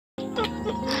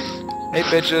Hey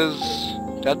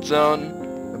bitches, Dead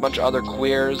Zone, a bunch of other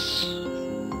queers,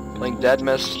 playing Dead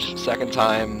Mist, second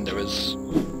time. There was,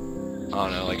 I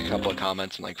don't know, like a couple of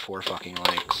comments and like 4 fucking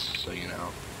likes, so you know,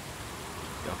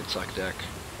 y'all can suck dick.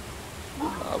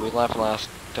 We left last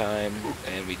time,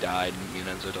 and we died, and me and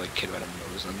Enzo like kid out of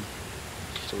Mosin,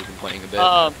 so we've been playing a bit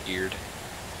weird.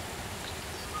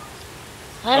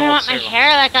 I don't want my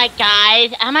hair look like,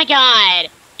 guys. Oh my god.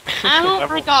 Oh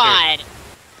my god.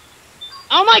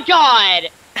 Oh my god.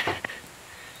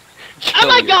 Oh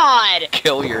my god.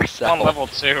 Kill yourself. On level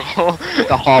 2.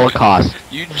 The Holocaust.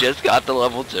 You just got the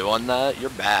level 2 on that? You're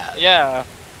bad. Yeah.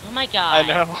 Oh my god. I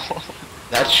know.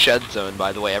 That's Shed Zone,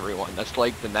 by the way, everyone. That's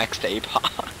like the next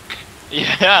APOC.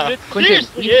 Yeah. Quentin,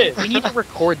 we need to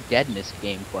record Deadness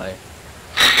gameplay.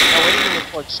 No, we need to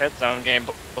record Shed Zone game,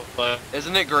 but...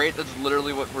 Isn't it great? That's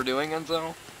literally what we're doing,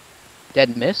 Enzo.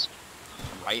 Dead Mist?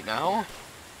 Right now?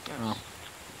 Oh.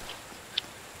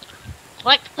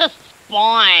 Click to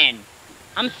spawn.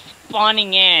 I'm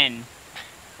spawning in.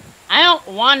 I don't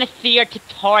want to see your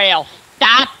tutorial.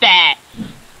 Stop it.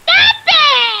 Stop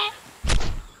it!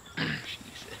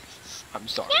 Jesus. I'm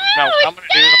sorry. No, what I'm gonna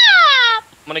do is Stop!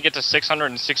 I'm gonna get to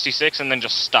 666 and then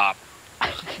just stop.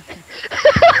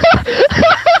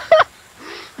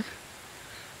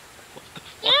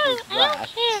 No, I don't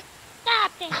care.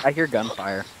 Stop it. I hear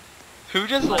gunfire. Who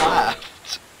just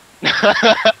laughed? Anyone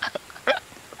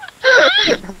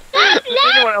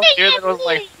else hear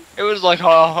that? It was like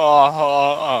ha ha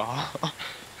ha ha.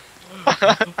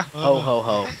 Ho ho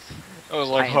ho. It was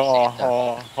like I ha am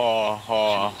ha ha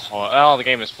ha ha. Oh, the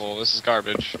game is full. This is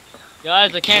garbage.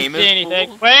 Guys, I can't Game see is anything.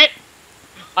 full? Wait!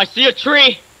 I see a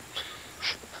tree!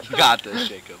 You got this,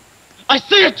 Jacob. I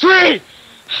see a tree!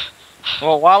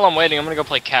 Well, while I'm waiting, I'm gonna go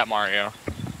play Cat Mario.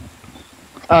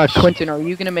 Quentin, are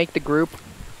you gonna make the group?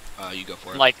 You go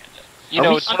for it. Like, you Are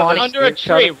know, we it's spawning I'm under a each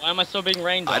other? tree. Why am I still being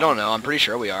rained on? I don't know. I'm pretty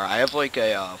sure we are. I have like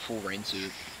a full rain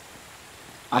suit.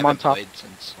 I'm I on haven't top. played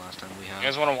since last time we You have.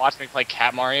 guys want to watch me play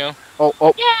Cat Mario? Oh,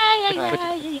 oh.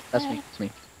 Yeah. That's me. That's me.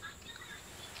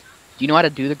 Do you know how to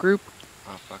do the group?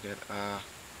 Oh fuck it. I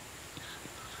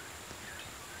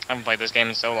haven't played this game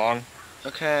in so long.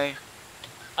 Okay.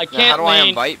 I Now, can't how do I lean.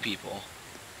 invite people?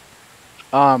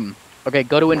 Okay,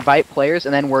 go to invite players,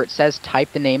 and then where it says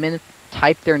type the name in,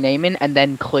 type their name in, and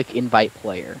then click invite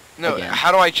player. No, again.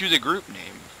 how do I choose a group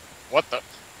name? What the?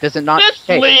 Does it not? This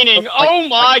hey, leaning! like- Oh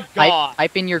my god!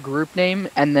 Type in your group name,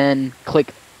 and then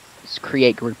click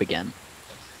create group again.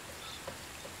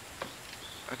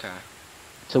 Okay.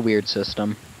 It's a weird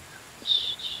system.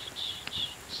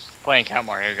 Playing Cat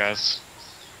Mario, guys.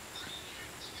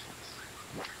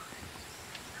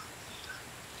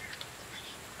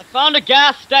 I found a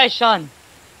gas station!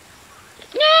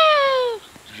 No!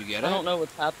 Did you get I it? don't know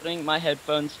what's happening. My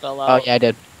headphones fell Oh out. yeah, I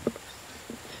did.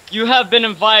 You have been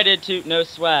invited to no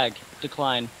swag.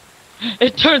 Decline.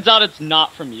 It turns out it's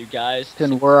not from you guys.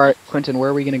 Quentin, where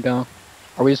are we gonna go?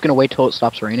 Are we just gonna wait till it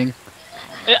stops raining?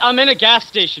 I'm in a gas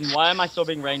station. Why am I still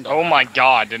being rained on? Oh my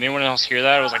god, did anyone else hear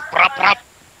that? It was like prop prop.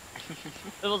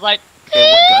 It was like.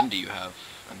 Okay, what gun do you have,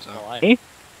 Enzo? Oh, Me?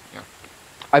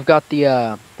 I've got the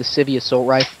Civi assault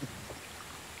rifle.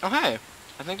 Oh hey,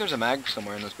 I think there's a mag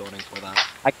somewhere in this building for that.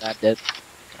 I grabbed it.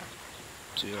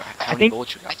 Dude, how many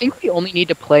bullets you got? I think we only need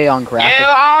to play on graphics.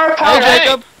 are Hey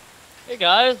Jacob! Hey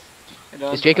guys. Hey,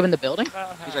 Doug. Is Jacob in the building?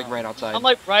 He's like right outside. I'm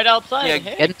like right outside. Yeah,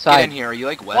 Hey. Get inside. Get in here. Are you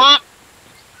like wet? What?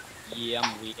 Yeah,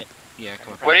 I'm weak. Yeah,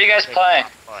 come on. What are you guys playing?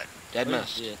 Dead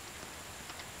Mist. Yeah.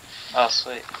 Oh,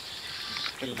 sweet.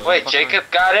 Jacob, Wait, fuck Jacob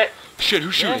got it? Shit,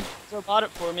 who's shooting? Yeah, so bought it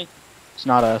for me. It's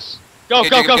not us. Go, Okay,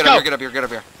 go, Jacob, go, get go! up here, get up here, get up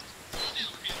here.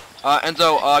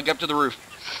 Enzo, get up to the roof.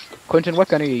 Quentin, what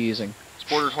gun are you using?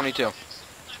 Sporter 22.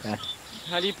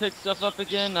 How do you pick stuff up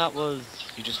again? That was...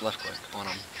 You just left click on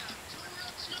him.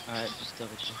 Alright, just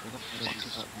double check.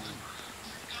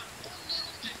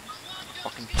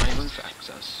 Fucking find roof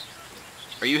access.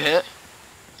 Are you hit?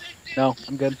 No,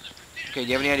 I'm good. Okay, do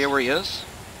you have any idea where he is?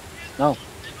 No.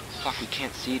 Fuck, we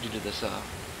can't see due to this,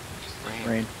 rain.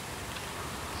 Rain.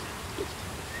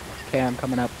 Okay, I'm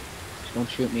coming up. Don't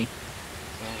shoot me.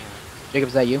 Jacob,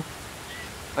 is that you?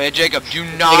 Oh yeah, Jacob, do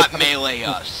not melee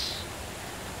us.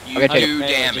 You Okay, do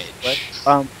Jacob.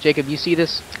 damage. Jacob, you see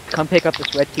this? Come pick up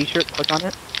this red t-shirt, click on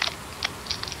it.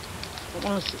 I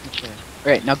don't want to sit in the chair.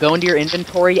 Alright, now go into your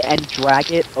inventory and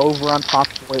drag it over on top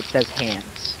of where it says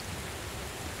hands.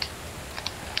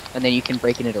 And then you can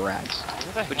break it into rags.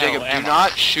 But Jacob, do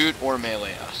not shoot or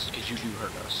melee us, because you do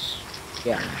hurt us.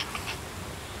 Yeah.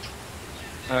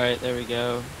 Alright, there we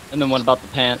go. And then what about the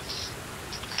pants?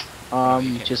 You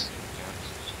can't- Just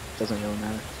doesn't really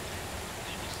matter.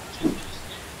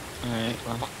 Alright,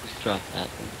 well, drop that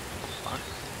then.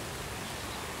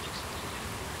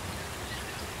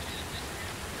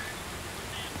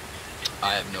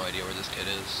 I have no idea where this kid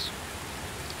is.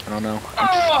 I don't know.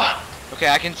 Okay,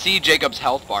 I can see Jacob's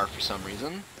health bar for some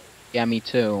reason. Yeah, me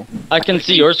too. I can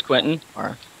see yours, Quentin.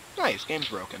 Nice, game's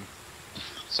broken.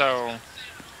 So,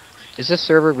 Is this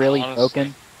server really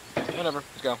Honestly. broken? Whatever,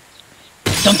 let's go.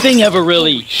 Something ever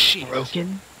really Holy shit.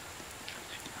 Broken?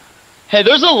 Hey,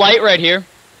 there's a light right here.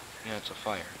 Yeah, it's a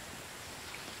fire.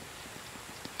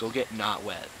 Go get not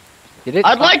wet. Did it?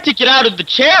 I'd like to get out of the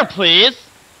chair, please.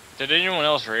 did anyone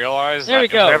else realize There we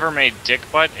that go. whoever made Dick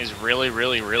Butt is really,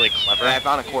 really, really clever? I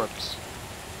found a corpse.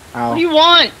 What do you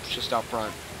want? It's just out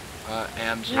front.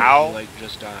 And Ow. like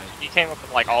just died. He came up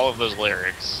with like all of those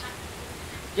lyrics.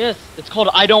 Yes, it's called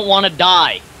I Don't Want to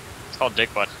Die. It's called Dick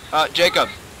Butt. Jacob.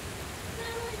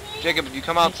 Jacob, you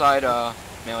come outside,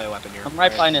 melee weapon here. I'm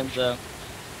right by Enzo.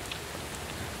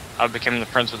 I became the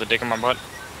prince with a dick in my butt.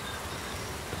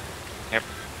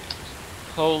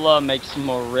 Cola, make some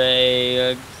more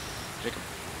eggs. Jacob,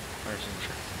 fire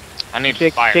extinguisher. I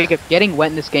need fire. Jacob, getting wet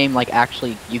in this game, like,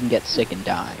 actually, you can get sick and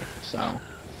die, so...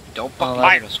 Don't fucking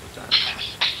Fire. hit us with that.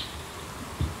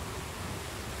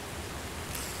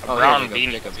 A Oh, brown here,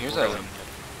 bean. Jacob, here's really a... I guess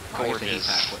the heat gorgeous.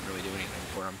 pack wouldn't really do anything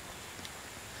for him.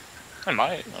 I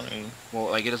might. I mean, Well,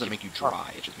 like, it doesn't make you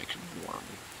dry, it just makes you warm.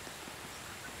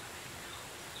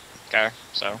 okay,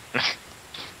 so.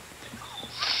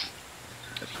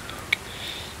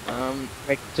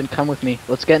 Right, so come with me.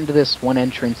 Let's get into this one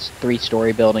entrance,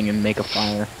 3-story building and make a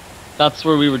fire. That's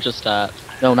where we were just at.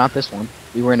 No, not this one.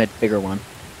 We were in a bigger one.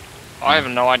 I have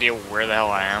no idea where the hell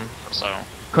I am, so.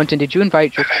 Quentin, did you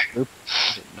invite your group?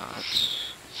 I did not.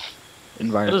 What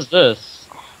Invite. is this?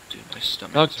 Oh, dude, my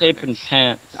stomach. Duct tape and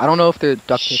pants. I don't know if they're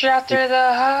duct tape. Shot through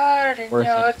the heart and Worth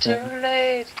you're it, too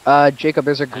late. Jacob,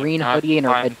 there's a green not hoodie and a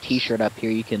fine. red t-shirt up here.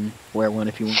 You can wear one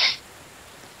if you want.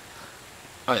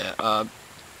 Oh, yeah,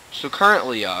 so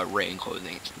currently, rain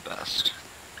clothing is the best.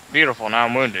 Beautiful, now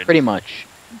I'm wounded. Pretty much.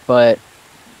 But,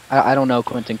 I don't know,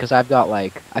 Quentin, because I've got,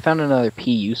 like... I found another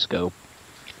PU scope.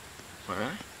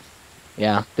 Alright?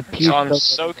 Yeah, the PU So I'm scope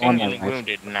soaking on my and rifle.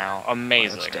 wounded now. That's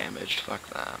Amazing. damaged, fuck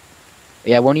that.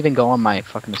 Yeah, it won't even go on my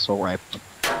fucking assault rifle.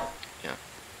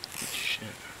 Shit.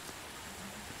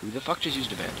 Who the fuck just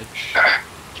used a bandage?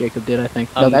 Jacob did, I think.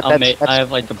 I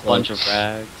have like a bunch of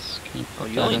rags. Can you Oh, put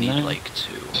you that only in need, there? like,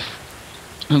 2.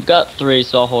 I've got 3,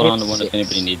 so I'll hold on to It's one if 6.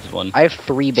 anybody needs one. I have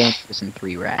 3 bandages and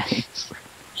 3 rags.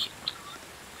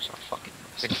 So fucking...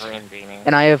 The green beanie.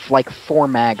 And I have, like, 4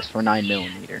 mags for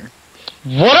 9mm.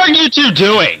 What are you two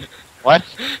doing? What?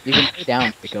 You can lay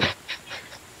down, Jacob.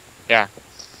 Yeah.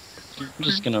 I'm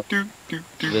just gonna do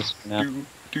this for now.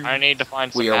 I need to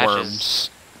find some We are matches. worms.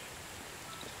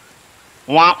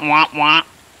 Wah wah wah.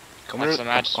 Come Find here. some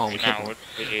matches Oh, right now would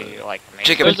be like amazing.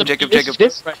 Jacob, There's a Jacob, piece Jacob.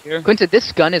 This, right here. Quinta,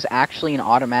 this gun is actually an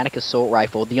automatic assault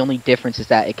rifle. The only difference is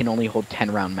that it can only hold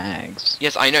 10-round mags.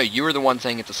 Yes, I know, you were the one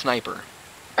saying it's a sniper.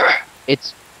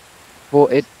 It's... Well,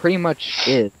 it pretty much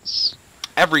is.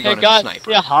 Every Hey gun guys, is a sniper.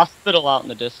 see a hospital out in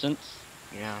the distance.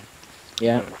 Yeah.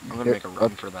 Yeah. I'm gonna make a run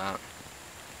for that.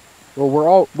 Well, we're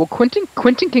all... Well,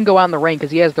 Quentin can go out in the rain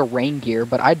because he has the rain gear,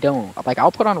 but I don't. Like,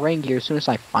 I'll put on rain gear as soon as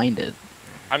I find it.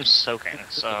 I'm soaking,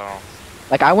 so.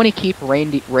 Like, I want to keep rain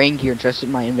gear just in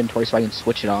my inventory so I can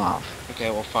switch it off. Okay,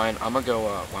 well fine, I'm gonna go,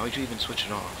 why would you even switch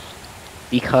it off?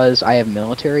 Because I have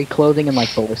military clothing and,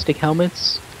 like, ballistic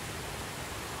helmets.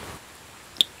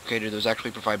 Okay, do those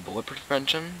actually provide bullet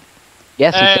prevention?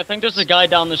 Yes, Hey, I it's, think there's a guy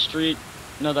down the street.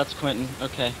 No, that's Quentin.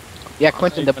 Okay. yeah,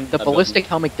 Quentin, the That ballistic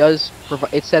helmet does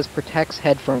provide... It says protects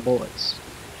head from bullets.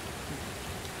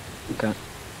 Okay.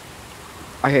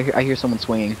 I hear someone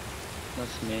swinging.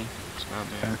 That's me. It's not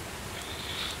me. Okay.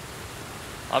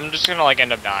 I'm just gonna like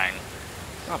end up dying.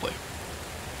 Probably.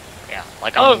 Yeah,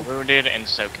 like Oh. I'm wounded and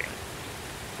soaking.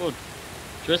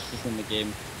 Drizzt is in the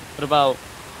game. What about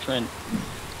Trent?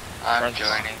 I'm Friends.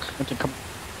 joining. Quentin, come...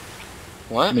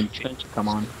 What? I mean, come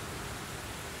on.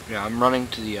 Yeah, I'm running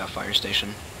to the, fire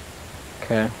station.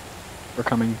 Okay. We're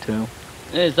coming too.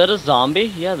 Hey, is that a zombie?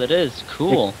 Yeah, that is.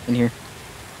 Cool. In here.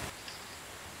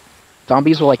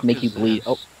 Zombies will, like, make What you is bleed. this?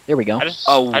 Oh, there we go. I just,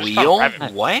 A I just found wheel?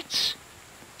 rabbit. What?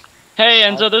 Hey,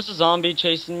 Enzo, there's a zombie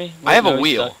chasing me. I have No, a he's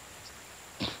wheel.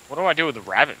 stuck. What do I do with the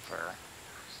rabbit fur?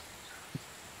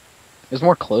 There's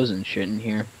more clothes and shit in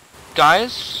here.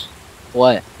 Guys,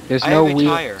 What? There's I no have a wheel.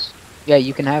 tire. Yeah,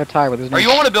 you can have a tire, but there's no... Are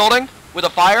you on a building with a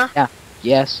fire?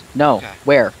 Yes. No. Okay.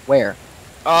 Where? Is it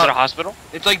a hospital?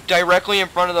 It's like directly in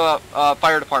front of the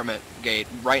fire department gate,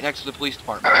 right next to the police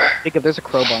department. Jacob, there's a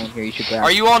crowbar in here you should grab.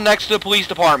 Are you all next to the police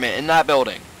department in that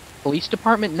building? Police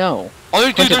department? No. Oh,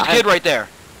 dude, Quentin, there's a kid right there.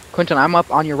 Quentin, I'm up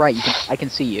on your right. I can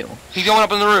see you. He's going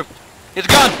up on the roof. It's a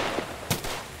gun!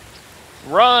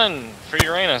 Run for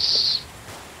Uranus.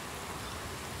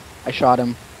 I shot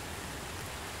him.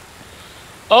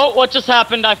 Oh, what just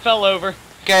happened? I fell over.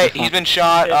 Okay, he's been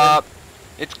shot.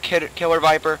 It's Killer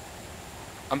Viper.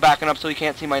 I'm backing up so he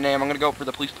can't see my name. I'm gonna go for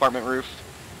the police department roof.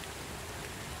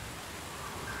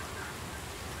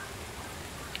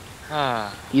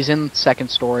 He's in second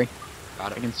story.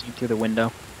 Got I it. can see him through the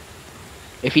window.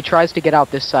 If he tries to get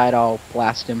out this side, I'll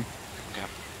blast him.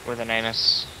 With an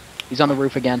anus. He's on the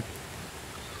roof again.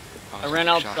 Oh, I ran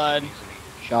shot outside. easily.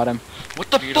 Shot him. What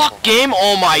the Beautiful. fuck, game?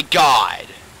 Oh my god!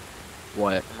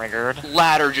 What? Oh my god.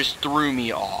 Ladder just threw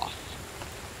me off.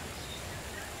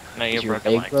 No, Is you're your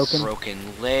broken leg legs. broken?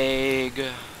 Broken leg.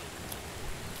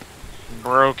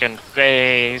 Broken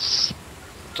face.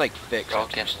 It's like fixed.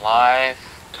 Broken life.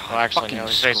 God, Well, actually, fucking no,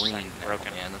 his face is screen not now,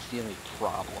 broken. man. That's the only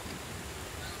problem.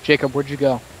 Jacob, where'd you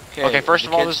go? Okay, first the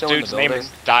of all, kid's this still in the dude's name building.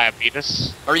 is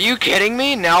Diabetes. Are you kidding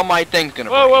me? Now my thing's gonna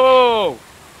Whoa, break. whoa, whoa, whoa!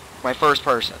 My first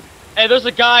person. Hey, there's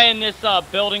a guy in this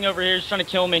building over here. He's trying to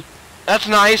kill me. That's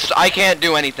nice. I can't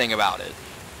do anything about it.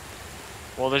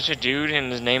 Well, there's a dude and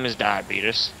his name is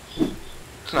Diabetes.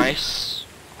 It's nice.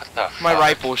 What the My fuck?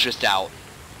 rifle's just out.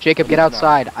 Jacob, get No.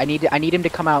 outside. I need him to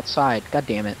come outside. God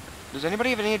damn it. Does anybody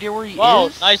have any idea where he Whoa,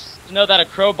 is? nice to know that a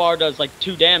crowbar does like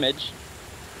 2 damage.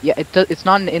 Yeah, it's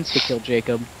not an insta kill,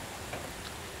 Jacob.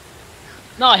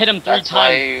 No, I hit him 3 That's why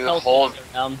times. you Health hold- didn't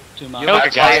go down too much. You have like a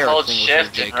That's why you fire hold extinguisher, shift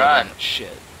and Jacob, run.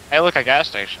 Shit. Hey, look, a gas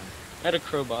station. I had a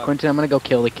crowbar. Quentin, I'm gonna go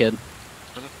kill the kid.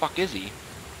 Where the fuck is he?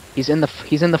 He's in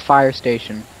the fire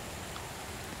station.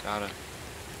 Got it.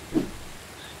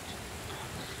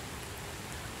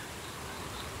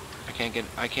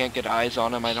 I can't get eyes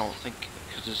on him. I don't think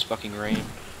because it's fucking rain.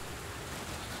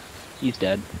 He's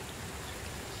dead.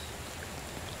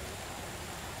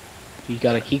 He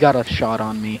got a shot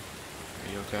on me.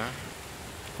 Are you okay?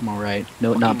 I'm alright.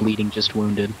 No, not Fucking- bleeding, just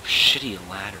wounded. Shitty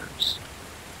ladders.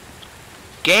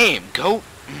 Game, go.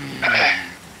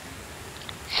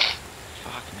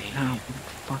 Fuck me. Oh,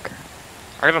 fucker.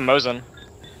 I have a Mosin.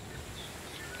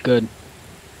 Good.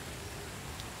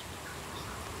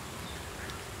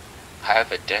 I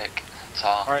have a dick. That's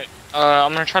all. Alright,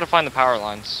 I'm gonna try to find the power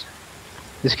lines.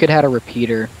 This kid had a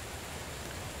repeater.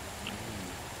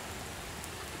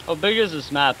 How big is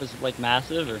this map? Is it like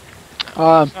massive or?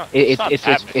 It's not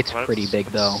that big, but pretty big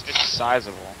though. It's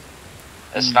sizable.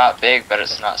 It's not big, but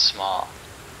it's not small.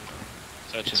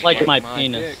 So It's like my my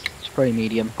penis. dick. It's pretty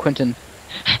medium. Quentin,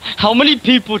 How many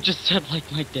people just said like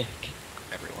my dick?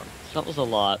 Everyone. That was a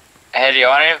lot. Hey, do you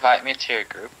want to invite me to your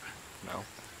group? No.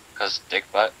 Cause dick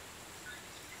butt.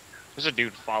 There's a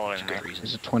dude following That's a me. good reason.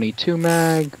 there's a 22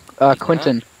 mag.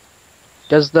 Quentin,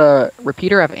 does the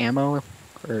repeater have ammo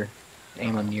or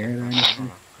ammo near it or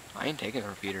anything? I ain't taking a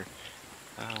repeater.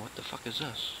 What the fuck is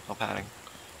this? Oh, padding.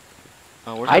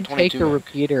 Where's I'd that take 22 the mag?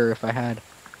 repeater if I had.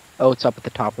 Oh, it's up at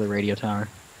the top of the radio tower,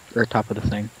 or top of the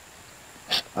thing.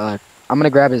 I'm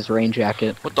gonna grab his rain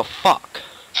jacket. What the fuck?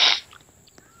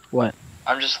 What?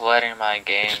 I'm just letting my It's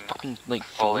game fucking like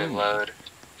fully threw me. load.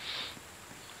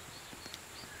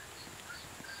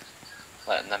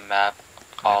 Letting the map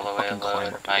all the way Fucking climb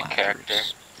load up my ladders. character.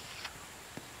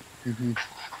 Mm-hmm.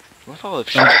 What if all the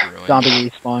shit's ruined? Zombie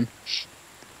respawn.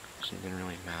 Doesn't even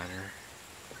really matter.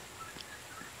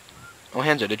 Oh,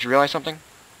 Hanzo, did you realize something?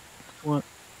 What?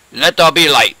 Let there be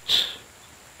light!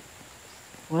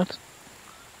 What?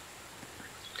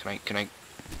 Can I...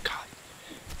 God.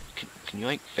 Can you,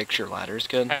 like, fix your ladders,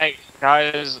 kid? Hey,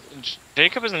 guys,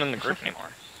 Jacob isn't in the group anymore.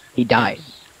 He died.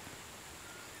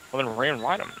 Well, then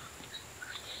reinvite him.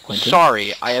 Quentin?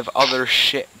 Sorry, I have other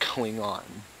shit going on.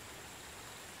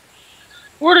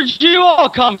 Where did you all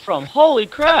come from? Holy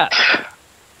crap!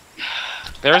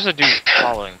 There's a dude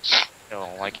following still,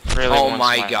 like, really Oh wants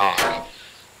my dick. god.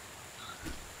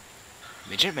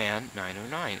 Midget Man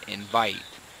 909, invite.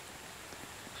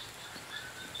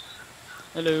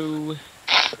 Hello.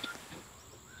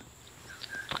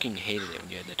 Fucking hated it when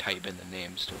you had to type in the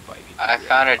names to invite people. I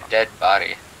found a dead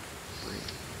body.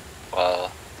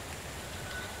 Well,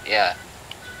 yeah.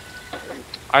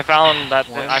 I found that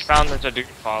What? I found there's a dude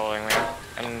following me,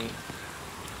 and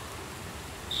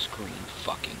Screen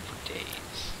fucking for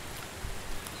days.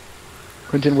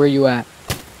 Quentin, where you at?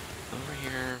 Over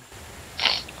here.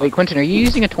 Wait, Quentin, are you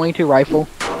using a 22 rifle?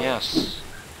 Yes.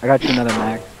 I got you another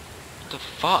mag. What the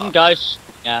Some fuck? guys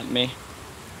at me.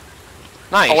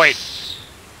 Nice. Oh, wait.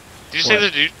 did you say What?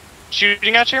 the dude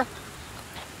shooting at you?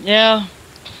 Yeah.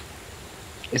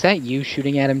 Is that you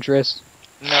shooting at him, Drizzt?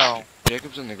 No.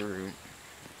 Jacob's in the group.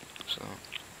 So.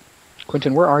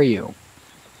 Quentin, where are you?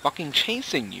 Fucking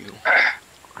chasing you.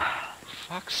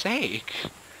 fuck's sake.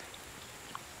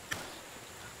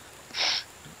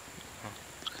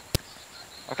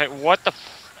 Okay, what the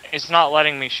f... It's not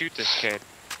letting me shoot this kid.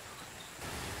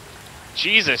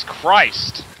 Jesus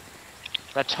Christ!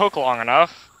 That took long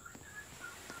enough.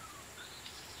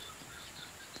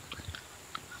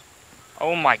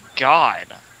 Oh my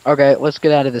god. Okay, let's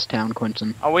get out of this town,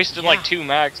 Quentin. I wasted like 2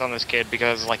 mags on this kid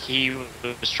because like he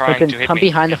was trying Quentin, to hit come me.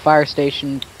 behind the fire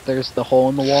station. There's the hole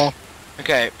in the wall.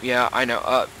 Okay, yeah, I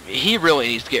know. He really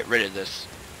needs to get rid of this,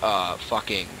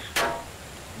 fucking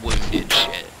wounded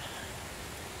shit.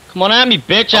 Come on at me,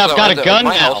 bitch! I've Also, got a Enzo, gun is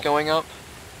my now. health going up?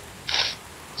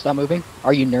 Stop moving.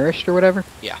 Are you nourished or whatever?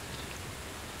 Yeah.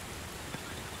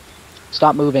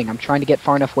 Stop moving. I'm trying to get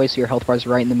far enough away so your health bar is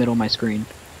right in the middle of my screen.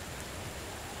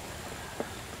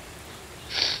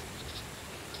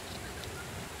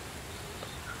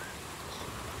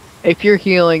 If you're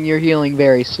healing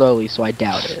very slowly, so I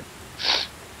doubt it.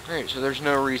 Great, so there's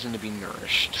no reason to be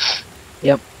nourished.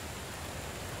 Yep.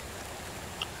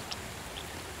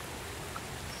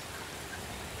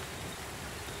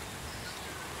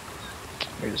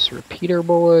 There's repeater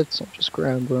bullets. I'll just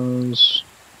grab those.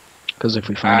 Because if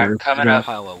we find a Alright, coming repeater... up.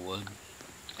 Pile of wood.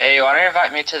 Hey, you wanna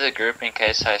invite me to the group in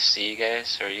case I see you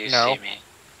guys, or you No. see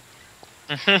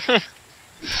me?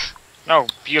 No,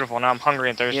 beautiful. Now I'm hungry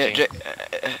and thirsty.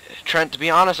 Yeah, Trent. To be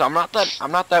honest, I'm not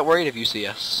that worried if you see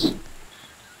us.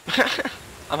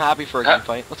 I'm happy for a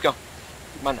gunfight. Let's go.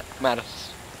 Come at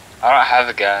us. I don't have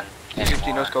a gun 50 no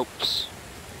anymore, scopes.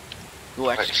 We'll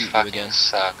which execute you fucking again.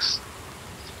 sucks.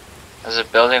 There's a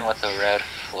building with a red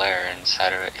flare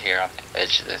inside of it here on the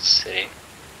edge of this city.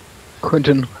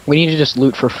 Quentin, we need to just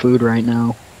loot for food right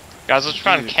now. Guys, let's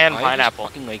find Dude, canned I pineapple.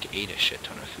 just fucking like ate a shit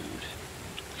ton of food.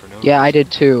 For no Yeah, I reason.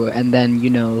 did too, and then, you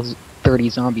know, 30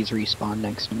 zombies respawned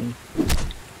next to me.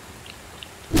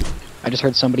 I just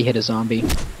heard somebody hit a zombie.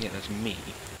 Yeah, that's me.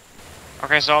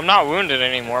 Okay, so I'm not wounded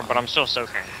anymore, but I'm still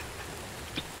soaking.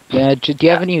 Yeah, do you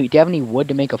have any wood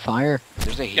to make a fire?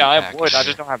 There's a heat Yeah, I pack have wood. in I here.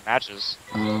 just don't have matches.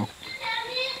 Oh.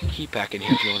 Heat pack in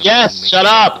here if you want to Yes, make shut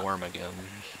it up! warm again.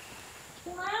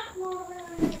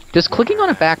 Does clicking on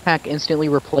a backpack instantly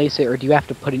replace it, or do you have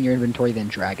to put in your inventory then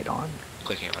drag it on?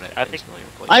 Clicking on it. I think- instantly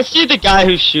replaces I it. see the guy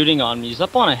who's shooting on me. He's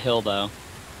up on a hill, though.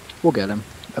 We'll get him,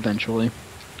 eventually.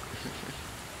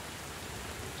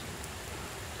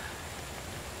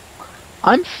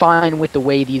 I'm fine with the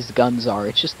way these guns are,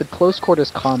 it's just the close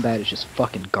quarters combat is just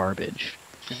fucking garbage.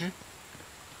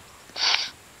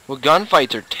 Well,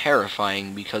 gunfights are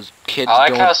terrifying because kids I like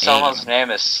don't how someone's aim.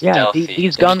 name is Yeah, Stealthy. these There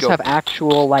you guns go. have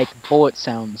actual, like, bullet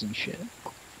sounds and shit.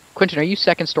 Quentin, are you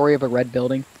second story of a red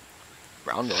building?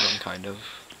 Brown building, kind of.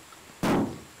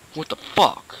 What the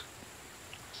fuck?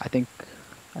 I think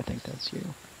that's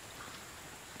you.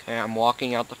 Okay, I'm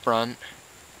walking out the front.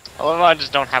 I love how I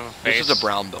just don't have a face. This is a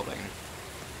brown building.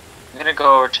 I'm gonna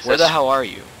go over to Where this. the hell are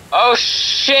you? Oh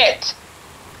shit!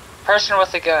 Person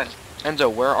with a gun.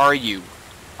 Enzo, where are you?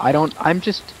 I'm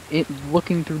just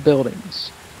looking through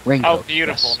buildings. Rainbow. Oh,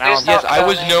 beautiful. yes. Now Please I'm Yes, Stop I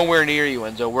was building. nowhere near you,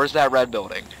 Enzo. Where's that red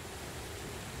building?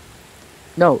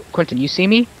 No, Quentin, you see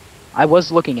me? I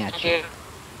was looking at you.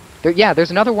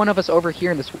 There's another one of us over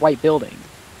here in this white building.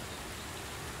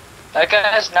 That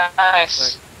guy's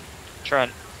nice.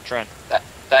 Trent. That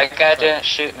guy didn't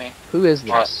shoot me. Who is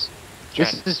What? this?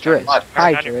 This Trent. is Drizzt. What?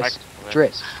 Hi, Turn down your Drizzt. mic.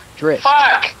 Drizzt.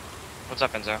 Fuck! What's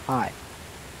up, Enzo? Hi.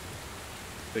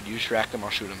 But you distract him, I'll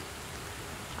shoot him.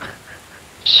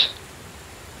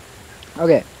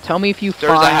 Okay, tell me if you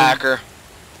There's find... a hacker.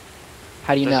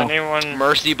 How do you Does know? anyone...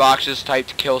 Mercy boxes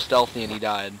typed kill stealthy and he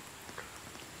died.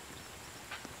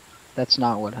 That's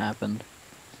not what happened.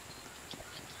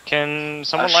 Can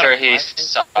someone I'm let sure him he fly?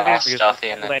 saw Because Stealthy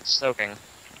in I'm it. soaking.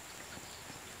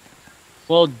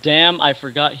 Well, damn, I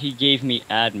forgot he gave me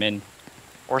admin.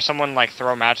 Or someone like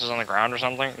throw matches on the ground or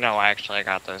something? No, I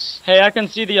got this. Hey, I can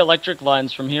see the electric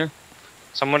lines from here.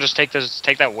 Someone just take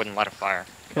that wood and let it fire.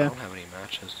 I Okay. don't have any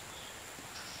matches.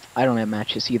 I don't have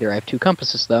matches either. I have 2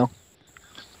 compasses, though.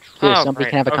 Here, Oh, somebody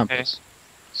great. can have a Okay. compass.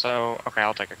 So, okay,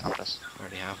 I'll take a compass. I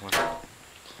already have one.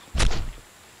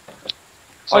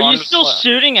 So Are I'm you just, still uh,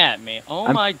 shooting at me? Oh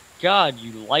I'm- my god,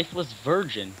 you lifeless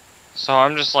virgin. So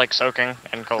I'm just like soaking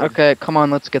and cold. Okay, come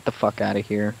on, let's get the fuck out of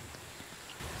here.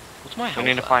 What's my We health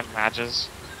need to at? find matches.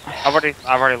 I've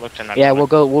already looked in that. Yeah,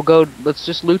 building. we'll go, let's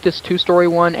just loot this 2-story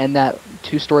one and that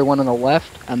 2-story one on the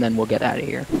left, and then we'll get out of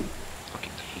here.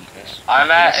 Fucking hate this. I'm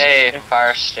at a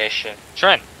fire station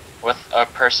Trent, with a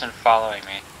person following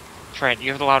me. Trent, you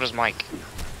have the loudest mic.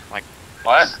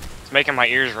 What? It's making my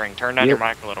ears ring. Turn down your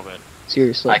mic a little bit.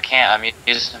 Seriously. I can't. I'm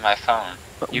using my phone.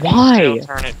 You Why? can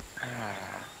still turn it.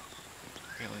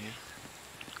 Really?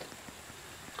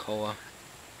 Cola.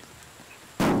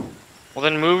 Well,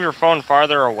 then move your phone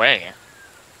farther away.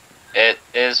 It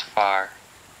is far.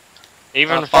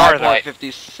 Even 5 farther. by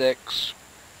 56.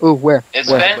 Ooh, where? It's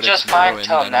Where? been But just it's fine ruined,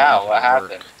 till I don't know now. if What it'll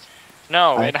work. happened?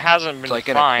 No, I- it hasn't It's been like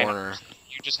in fine. a corner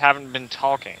You just haven't been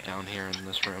talking. down here in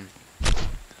this room.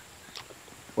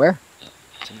 Where?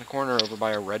 It's in the corner over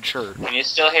by a red shirt. Can you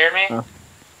still hear me?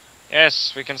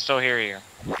 Yes, we can still hear you.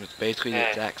 It's basically the Okay.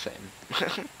 exact same.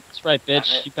 That's right,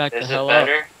 bitch. You back the Is hell it up.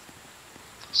 better?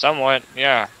 Somewhat,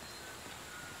 yeah.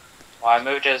 Well, I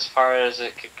moved as far as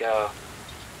it could go.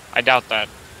 I doubt that.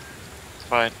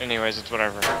 But anyways, it's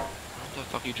whatever. What the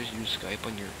fuck you just use Skype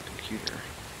on your computer?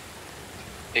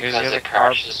 Because the other it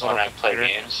crashes car when I little play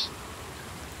computer? games.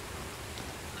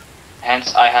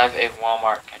 Hence, I have a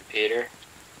Walmart computer.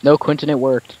 No, Quentin, it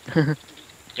worked.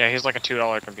 Yeah, he's like a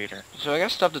 $2 computer. So I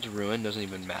guess stuff that's ruined doesn't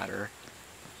even matter.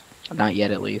 Not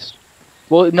yet, at least.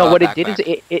 Well, no, what it did is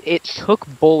backpack. it took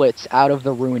bullets out of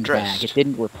the ruined bag. Drizzt. It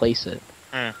didn't replace it.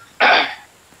 Hmm.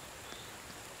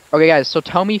 Okay, guys. So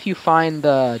tell me if you find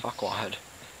the Fuckwad.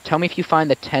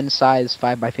 10 size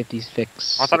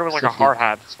 5x56. I thought it was like a hard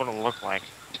hat. That's what it looked like.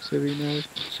 So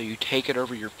you take it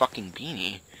over your fucking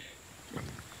beanie.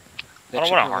 I don't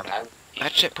want a hard hat.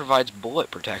 That shit provides bullet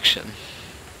protection.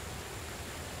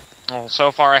 Well,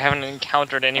 so far I haven't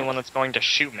encountered anyone that's going to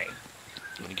shoot me.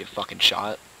 I'm gonna get fucking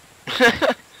shot.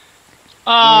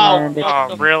 Oh, And it's-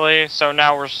 Oh, really? So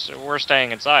now we're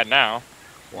staying inside now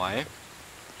Why?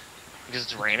 because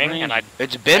it's raining, and I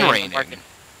It's been I- raining.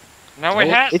 no, it Oh,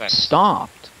 hasn't. it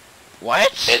stopped.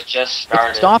 What? It just It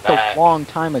started stopped back. a long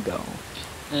time ago.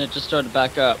 and it just started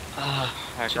back up. Ah,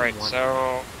 Okay, great.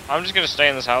 So I'm just gonna stay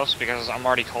in this house because I'm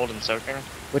already cold and soaking.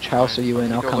 Which house are you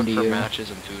in? I'll Go come look to for you. matches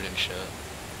and food and shit.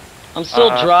 I'm still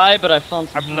dry, but I found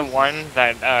some. I'm the one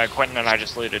that Quentin and I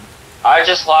just looted. I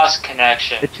just lost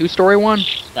connection. The 2-story one?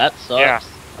 That sucks. Yeah.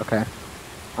 Okay.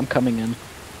 I'm coming in.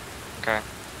 Okay.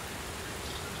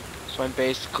 So I'm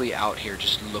basically out here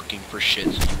just looking for shit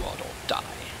so you all don't die.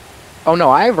 Oh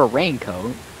no, I have a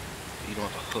raincoat. You don't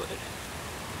have a hood.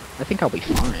 I think I'll be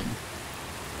fine.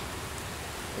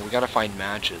 Well, we gotta find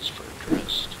matches for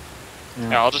drizzt.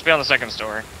 Yeah, I'll just be on the second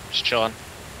story, just chilling.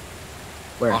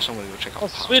 Where? Also, I'm gonna go check out Oh,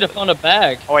 the sweet! I hospital. found a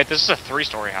bag. Oh wait, this is a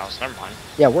 3-story house. Never mind.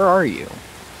 Yeah, where are you?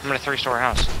 I'm in a 3-story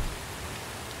house.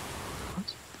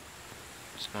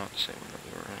 It's not the same one that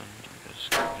we were in. I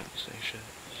just didn't say shit.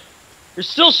 You're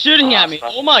still shooting at me.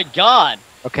 Oh my god!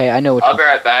 Okay, I know what I'll you... be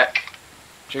right back.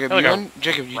 Jacob, Like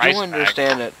Jacob, you rice do bag.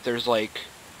 understand that there's like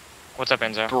What's up,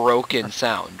 Enzo? broken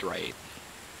sound, right?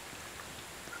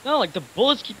 No, like the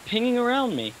bullets keep pinging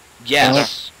around me.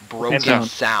 Yes, broken Enzo.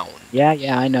 sound. Yeah,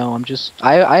 I know. I'm just...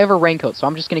 I have a raincoat, so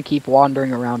I'm just gonna keep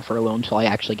wandering around for a little until I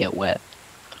actually get wet.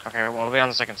 Okay, well, I'll be on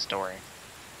the second story.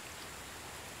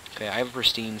 Okay, I have a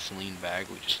pristine saline bag.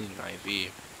 We just need an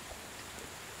IV.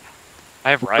 I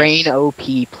have rice. Rain OP,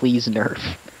 please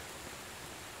nerf.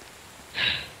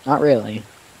 Not really.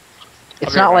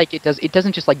 It's Okay, not right. like it does. It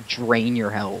doesn't just like drain your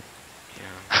health.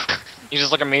 Yeah. You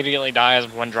just like immediately die as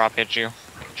one drop hits you.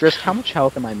 Drizzt, how much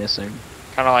health am I missing?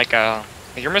 Kind of like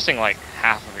you're missing like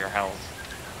half of your health.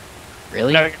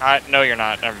 Really? No, no, you're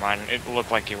not. Never mind. It looked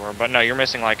like you were, but no, you're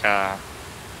missing like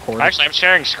Quarter? Actually, I'm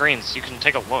sharing screens. You can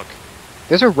take a look.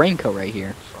 There's a raincoat right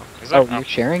here. Is that? Oh, you're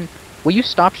sharing? Will you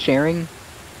stop sharing?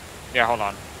 Yeah, hold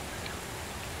on.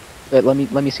 Wait,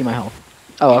 let me see my health.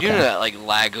 Oh, You know okay. that like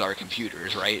lags our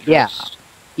computers, right? Yeah. Just-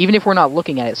 Even if we're not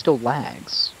looking at it, it still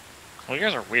lags. Well, you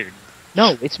guys are weird.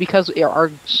 No, it's because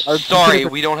our Sorry,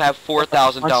 computers we don't have $4,000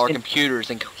 constant- computers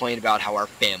and complain about how our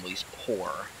family's poor.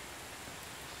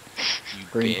 You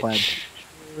Green bitch. pledge.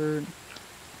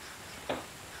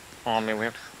 Well, I mean, we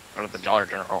have to go to the Dollar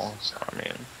General, so I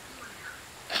mean,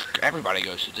 Everybody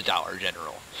goes to the Dollar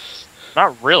General.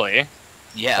 not really.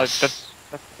 Yes. Like,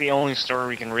 that's the only store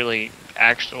we can really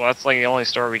actually. Well, that's like the only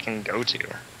store we can go to.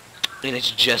 And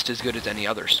it's just as good as any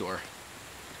other store.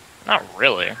 Not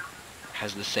really.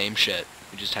 Has the same shit.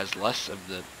 It just has less of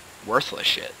the worthless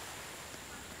shit.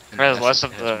 It has less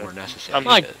of has the- more necessary Oh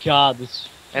my shit. god, this.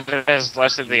 And it has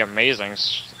less of the amazing,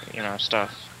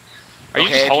 stuff. Are you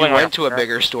Okay, just if holding you like went to a mirror?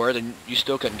 bigger store, then you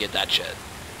still couldn't get that shit.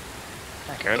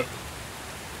 I could.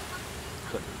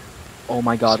 Oh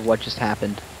my god, what just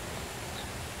happened?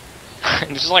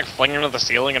 Just like fling into the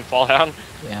ceiling and fall down.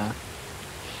 Yeah.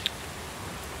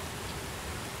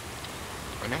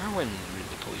 I never went into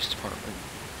the police department.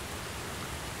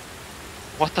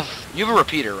 What the? You have a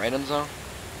repeater, right, Enzo?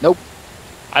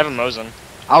 I have a Mosin.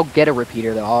 I'll get a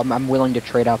repeater though. I'm willing to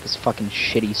trade out this fucking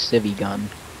shitty civvy gun.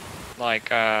 Like,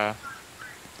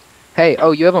 Hey,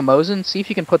 oh, you have a Mosin? See if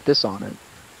you can put this on it.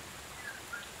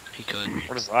 He could.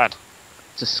 what is that?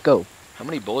 It's a scope. How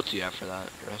many bullets do you have for that,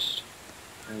 Drizzt?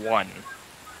 1.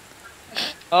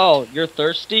 Oh, you're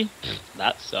thirsty?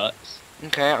 That sucks.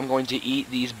 Okay, I'm going to eat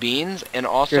these beans, and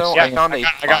also Here's- I found a I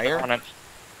got it fire. on it.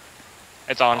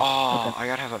 It's on. Oh, Okay. I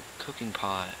gotta have a cooking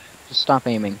pot. Just stop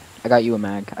aiming. I got you a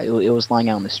mag. It was lying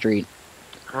out in the street.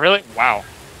 Really? Wow.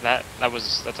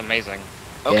 That's amazing.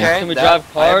 Okay, Can we that-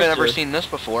 drive I haven't cars, ever or- seen this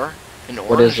before. An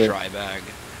What orange is it? dry bag.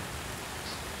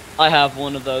 I have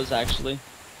one of those actually.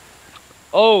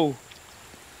 Oh,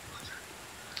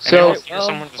 So, And well,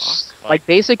 someone just like,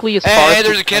 basically, as far Hey, as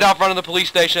there's a kid out front of the police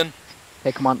station.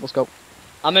 Hey, come on, let's go.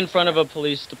 I'm in front of a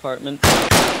police department. He's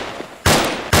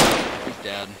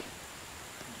dead.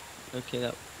 Okay,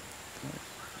 that.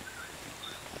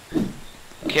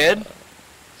 Kid,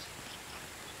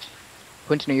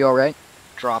 Quentin, are you alright?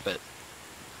 drop it.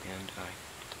 And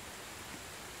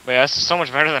Wait, that's so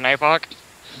much better than APOC.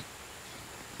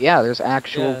 Yeah, there's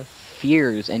actual Yes.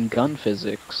 fears and gun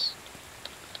physics.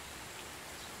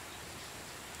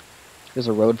 There's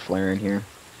a road flare in here.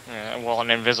 Yeah, well, an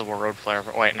invisible road flare.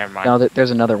 But wait, never mind. No,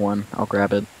 there's another one. I'll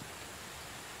grab it.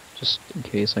 Just in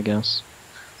case, I guess.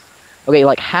 Okay,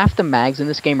 like, half the mags in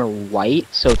this game are white,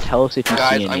 so tell us if you see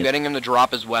guys, any. I'm getting him to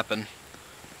drop his weapon.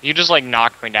 You just like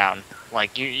knocked me down.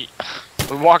 Like you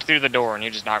we walked through the door and you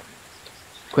just knocked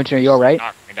Quentin, are you alright?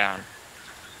 me down.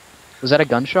 Was that a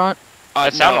gunshot?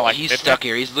 That sounded no, like he's it, stuck didn't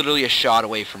here. He's literally a shot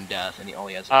away from death, and he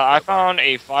only has. I found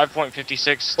a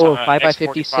 5.56. Oh,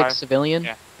 5x56 X45. civilian?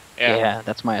 Yeah. Yeah.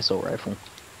 That's my assault rifle.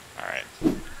 All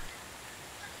right.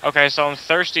 Okay, so I'm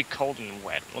thirsty, cold, and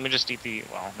wet. Let me just eat the.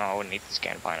 Well, no, I wouldn't eat these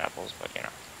canned pineapples, but you know.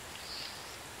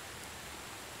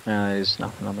 There's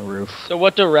nothing on the roof. So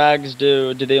what do rags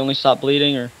do? Did they only stop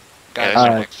bleeding, or? Guys, Uh, I'm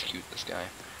gonna execute this guy.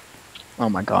 Oh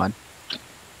my god.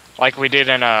 Like we did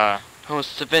in Oh,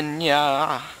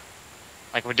 Savinia.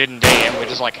 like we did in Day M, we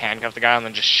just like handcuffed the guy and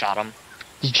then just shot him.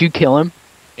 Did you kill him?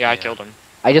 Yeah, I Yeah. killed him.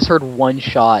 I just heard one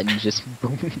shot and just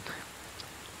boom.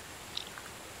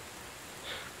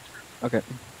 Okay.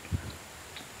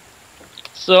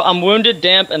 So I'm wounded,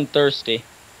 damp, and thirsty.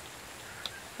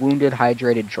 Wounded,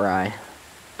 hydrated, dry.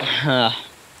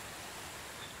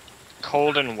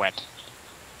 Cold and wet.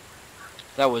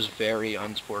 That was very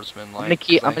unsportsmanlike.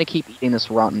 I'm gonna keep eating this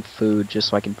rotten food just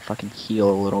so I can fucking heal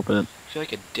a little bit. I feel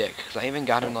like a dick because I even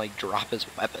got him to like drop his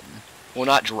weapon. Well,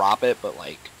 not drop it, but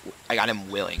like I got him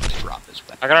willing to drop his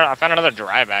weapon. I found another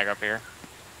dry bag up here.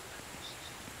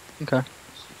 Okay.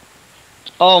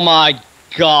 Oh my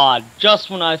god! Just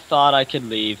when I thought I could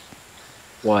leave,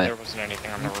 There What? wasn't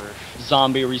anything on the roof.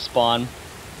 zombie respawn.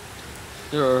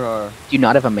 There are. Do you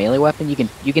not have a melee weapon?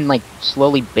 You can like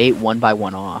slowly bait one by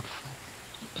one off.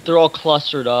 But they're all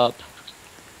clustered up.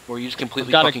 Or you just I've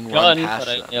completely got a fucking gun, run past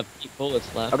but I them. only have 8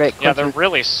 bullets left. Okay, Yeah, they're Quentin,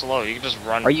 really slow. You can just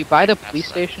run. are you by the past police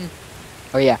them. station?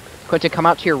 Oh yeah. Quentin, come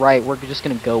out to your right. We're just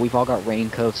gonna go. We've all got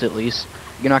raincoats at least.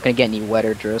 You're not gonna get any wet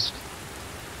or drizzt.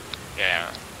 Yeah.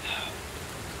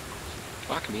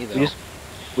 Fuck me though.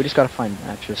 We just gotta find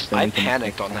matches. So I we can-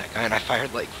 panicked on that guy and I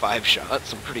fired like 5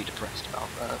 shots. I'm pretty depressed about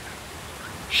that.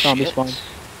 Zombie Shit. spawn.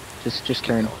 Just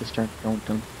turn. Just turn.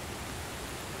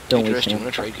 Don't Hey, waste Drish, do you ammo.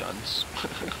 want to trade guns?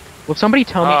 Will somebody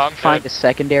tell me Oh, to I'm find good. a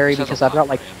secondary This has a because I've got lot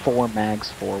like more 4 mags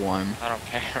for one. I don't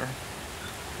care.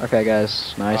 Okay,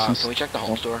 guys, nice and Can we check the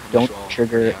home store? I'm don't sure I'll-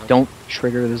 trigger yeah. don't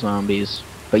trigger the zombies.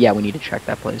 But yeah, we need to check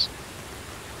that place.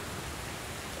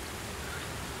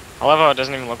 I love how it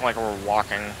doesn't even look like we're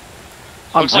walking.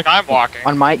 On Looks my- like I'm walking.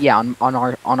 On my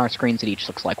on our screens, it each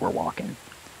looks like we're walking.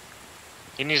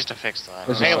 He needs to fix that.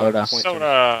 There's a Hey, soda.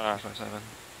 Soda. 5.7.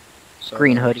 So,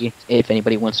 Green hoodie. If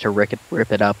anybody wants to rip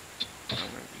it up. I'm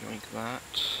gonna yoink that.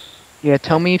 Yeah,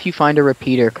 tell me if you find a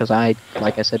repeater, because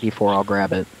like I said before, I'll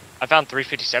grab it. I found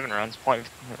 357 rounds. Point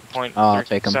Oh, I'll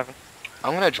take 'em. 357.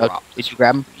 I'm gonna drop. did this you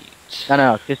grab 'em? wheat.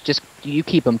 No, just you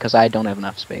keep them, because I don't have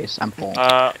enough space. I'm full.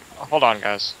 Hold on,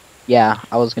 guys. Yeah,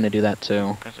 I was gonna do that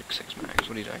too. I have like 6 mags.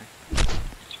 What are you doing?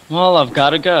 Well, I've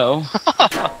gotta go.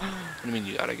 What do you mean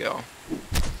you gotta go?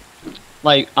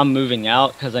 Like, I'm moving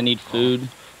out because I need food.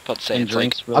 About to say And it's like,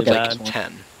 drinks really it's like bad.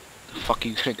 10. The fuck are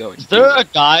you gonna go? and Is there do? a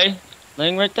guy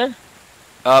laying right there?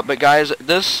 But guys,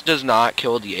 this does not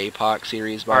kill the APOC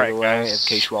series, by the Alright, way, guys. in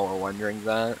case you all were wondering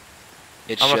that.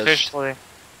 It's I'm just... officially.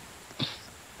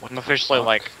 What I'm the officially fuck?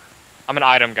 like. I'm an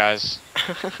item, guys.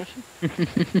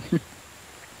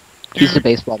 Piece of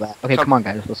baseball bat. Okay, come on,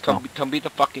 guys, let's go. Come be the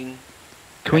fucking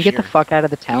Can we get the cashier. fuck out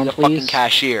of the Be town, the fucking please?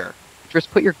 cashier.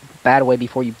 Just put your bat away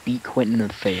before you beat Quentin in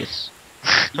the face.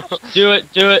 Do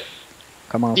it, do it.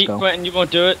 Come on, let's Beat go. Quentin, you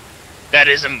won't do it. That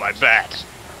isn't my bat.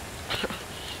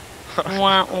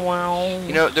 Wow, wow.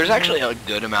 You know, there's actually a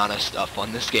good amount of stuff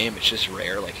on this game. It's just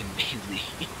rare, like in Daisy.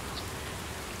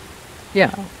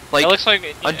 Yeah. Like it looks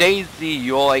like on Daisy,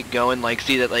 you'll like go and like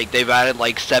see that like they've added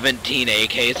like 17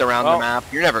 AKs around the map.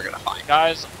 You're never gonna find.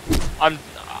 Guys,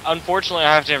 unfortunately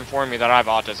I have to inform you that I have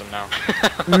autism now.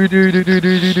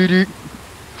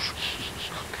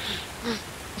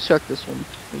 Check this one.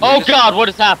 Oh god, what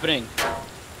is happening?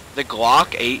 The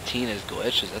Glock 18 is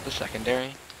glitched. Is that the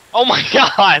secondary? Oh my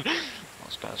god!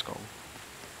 That's pass gold.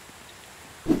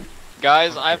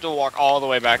 Guys, I have to walk all the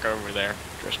way back over there.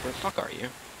 Drizzt, where the fuck are you?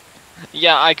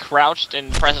 Yeah, I crouched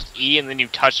and pressed E, and then you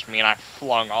touched me, and I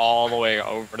flung all the way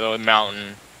over the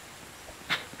mountain.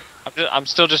 I'm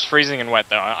still just freezing and wet,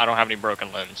 though. I don't have any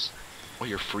broken limbs. Oh,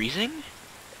 you're freezing?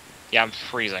 Yeah, I'm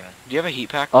freezing. Do you have a heat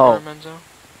pack Oh. for Menzo?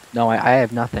 No, I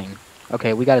have nothing.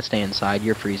 Okay, we gotta stay inside.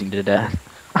 You're freezing to death.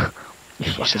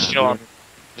 Just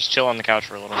chill on the couch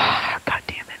for a little bit. God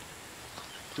damn it.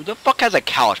 Who the fuck has a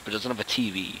couch but doesn't have a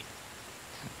TV?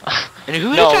 And who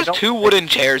No, just has don't- 2 wooden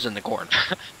chairs in the corner?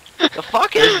 The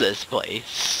fuck is this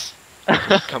place?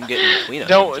 Come get in between us.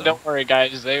 Menzo. Don't worry,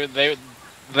 guys. They You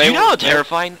know how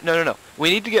terrifying? No. We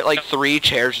need to get like 3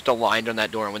 chairs just aligned on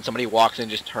that door, and when somebody walks in,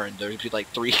 just turn. There'd be like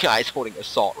 3 guys holding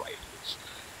assault rifles.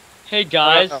 Hey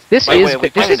guys. This Wait, is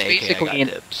wait, this find is an AK, I basically got an,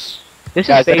 dibs. this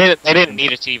Guys, is they basically didn't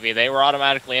need a TV. They were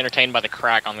automatically entertained by the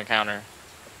crack on the counter.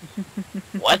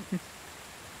 What?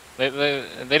 They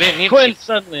didn't need a Quinn TV.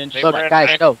 suddenly They Look, were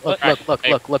guys, no, entertained-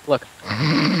 look.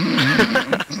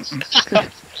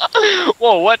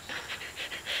 Whoa, what?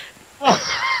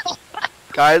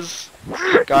 Guys?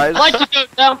 Guys? I'd like to go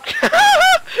down.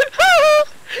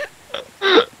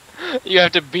 You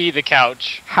have to be the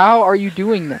couch. How are you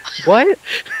doing that? What?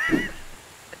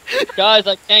 Guys,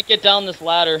 I can't get down this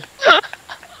ladder.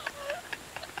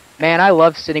 Man, I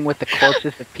love sitting with the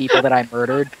corpses of people that I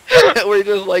murdered. We're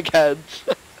just like heads.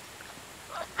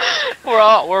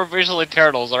 We're visually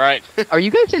turtles, alright? Are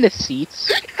you guys into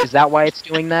seats? Is that why it's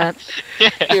doing that?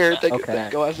 Here, take Okay.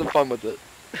 it. Go have some fun with it.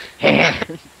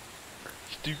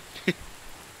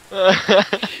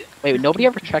 Wait, nobody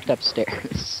ever checked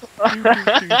upstairs.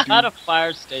 At a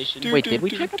fire station. Wait, did we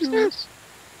check upstairs?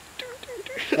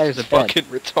 There's a bed. Fucking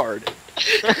retarded.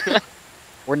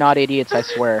 We're not idiots, I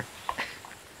swear.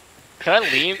 Can I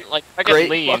lean? Like, if I can Great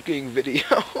lean. fucking video.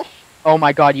 Oh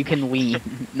my god, you can lean.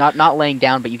 Not laying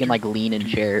down, but you can like lean in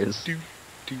chairs. Hey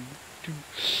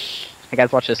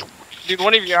guys, watch this. Dude,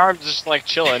 one of your arms is just like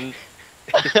chilling.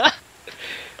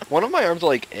 One of my arms are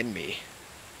like in me.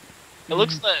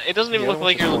 It doesn't even The look other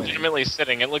like one's you're pointing. legitimately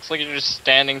sitting. It looks like you're just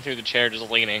standing through the chair, just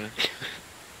leaning.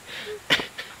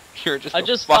 You're just I a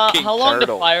just fucking how long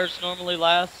turtle. do fires normally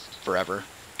last? Forever,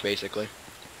 basically.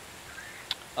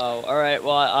 Oh, alright,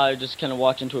 well I just kinda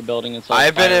walked into a building and saw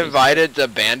I've been fires. invited to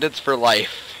Bandits for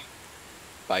Life.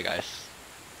 Bye, guys.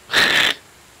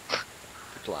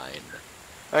 Decline.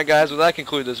 Alright, guys, well, that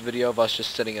concludes this video of us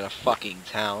just sitting in a fucking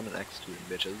town and executing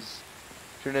bitches.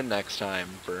 Tune in next time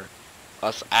for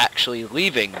us actually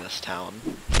leaving this town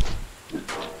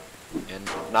and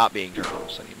not being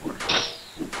turtles anymore.